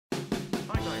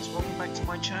to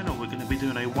my channel. We're going to be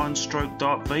doing a one-stroke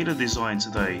Darth Vader design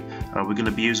today. We're going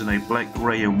to be using a black,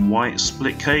 grey and white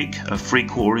split cake, a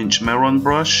 3/4 inch Mehron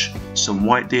brush, some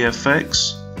white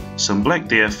DFX, some black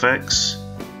DFX,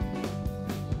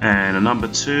 and a number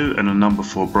 2 and a number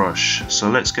 4 brush. So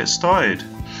let's get started.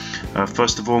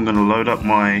 First of all, I'm going to load up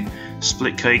my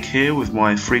split cake here with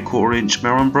my 3/4 inch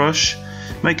Mehron brush,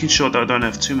 making sure that I don't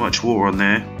have too much water on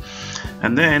there.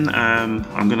 And then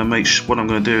I'm going to what I'm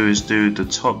going to do is do the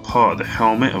top part of the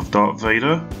helmet of Darth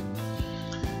Vader,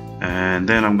 and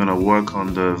then I'm going to work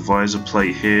on the visor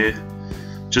plate here,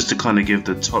 just to kind of give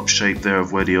the top shape there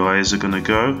of where the eyes are going to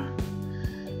go.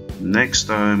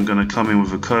 Next, I'm going to come in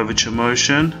with a curvature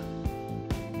motion,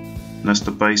 and that's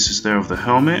the basis there of the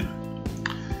helmet.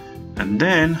 And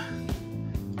then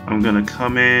I'm going to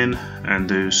come in and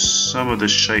do some of the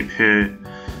shape here,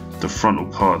 the frontal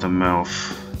part of the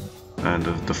mouth and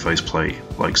the face plate,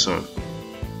 like so.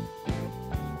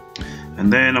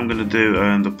 And then I'm going to do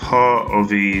the part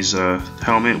of his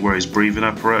helmet where his breathing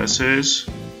apparatus is,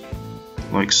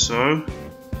 like so.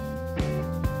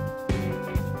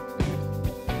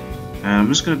 And I'm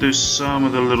just going to do some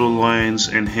of the little lines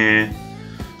in here,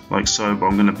 like so, but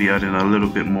I'm going to be adding a little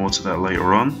bit more to that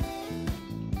later on.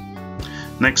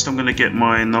 Next, I'm going to get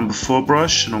my number 4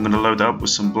 brush and I'm going to load it up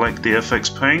with some black DFX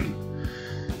paint.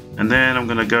 And then I'm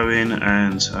going to go in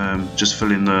and just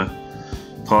fill in the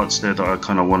parts there that I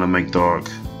kind of want to make dark.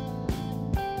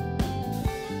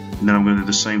 And then I'm going to do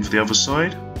the same for the other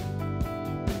side.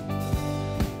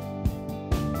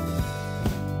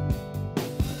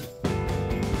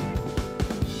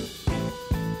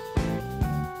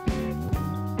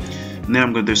 And now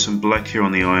I'm going to do some black here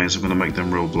on the eyes. I'm going to make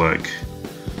them real black.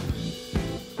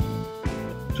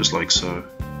 Just like so.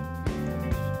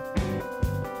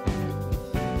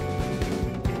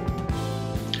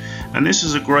 And this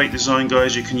is a great design,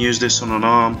 guys. You can use this on an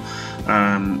arm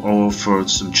or for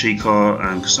some cheek art,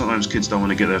 because sometimes kids don't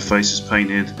want to get their faces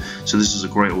painted, so this is a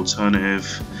great alternative.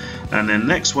 And then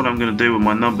next, what I'm going to do with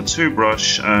my number 2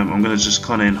 brush, I'm going to just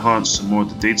kind of enhance some more of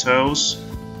the details.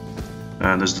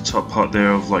 And there's the top part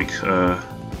there of like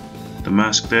the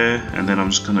mask there, and then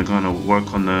I'm just going to kind of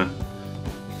work on the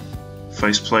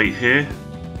face plate here.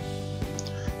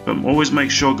 But always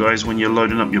make sure, guys, when you're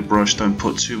loading up your brush, don't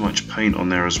put too much paint on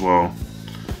there as well.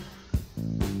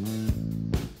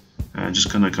 And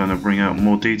just gonna kind of bring out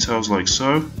more details like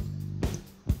so.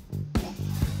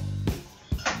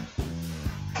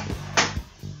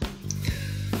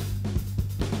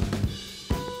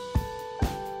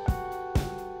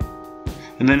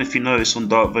 And then if you notice on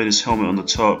Darth Vader's helmet on the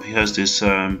top, he has this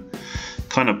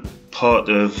kind of part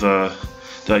of that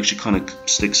actually kind of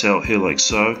sticks out here like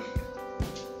so.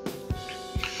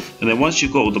 And then once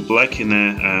you've got all the black in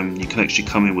there, you can actually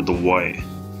come in with the white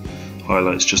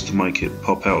highlights just to make it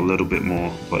pop out a little bit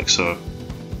more, like so.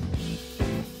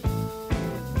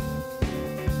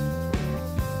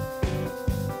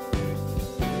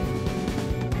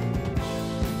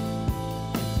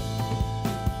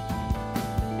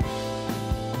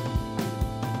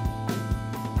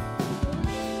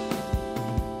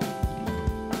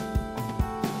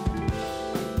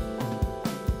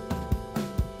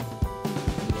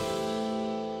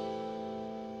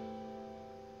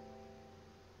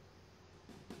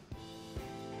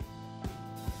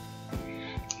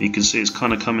 You can see it's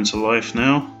kind of coming to life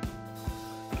now.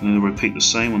 I'm going to repeat the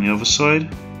same on the other side.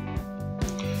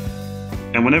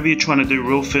 And whenever you're trying to do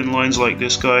real thin lines like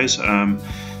this, guys,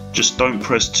 just don't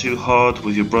press too hard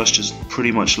with your brush, just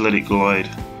pretty much let it glide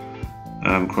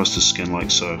across the skin like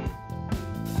so.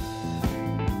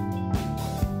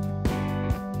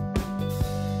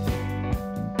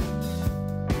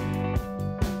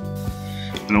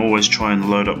 And always try and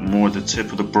load up more at the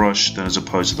tip of the brush than as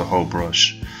opposed to the whole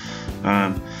brush.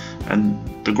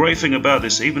 And the great thing about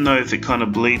this, even though if it kind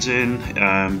of bleeds in,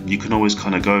 you can always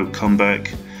kind of come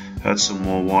back, add some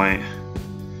more white,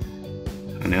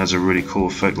 and it has a really cool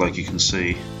effect, like you can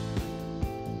see.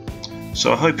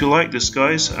 So I hope you like this,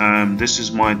 guys. This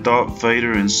is my Darth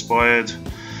Vader inspired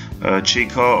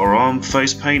cheek art or arm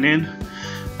face painting.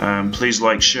 Please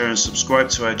like, share and subscribe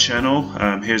to our channel.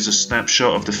 Here's a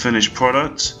snapshot of the finished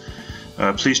product.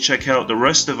 Please check out the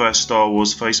rest of our Star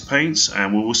Wars face paints,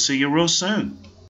 and we will see you real soon.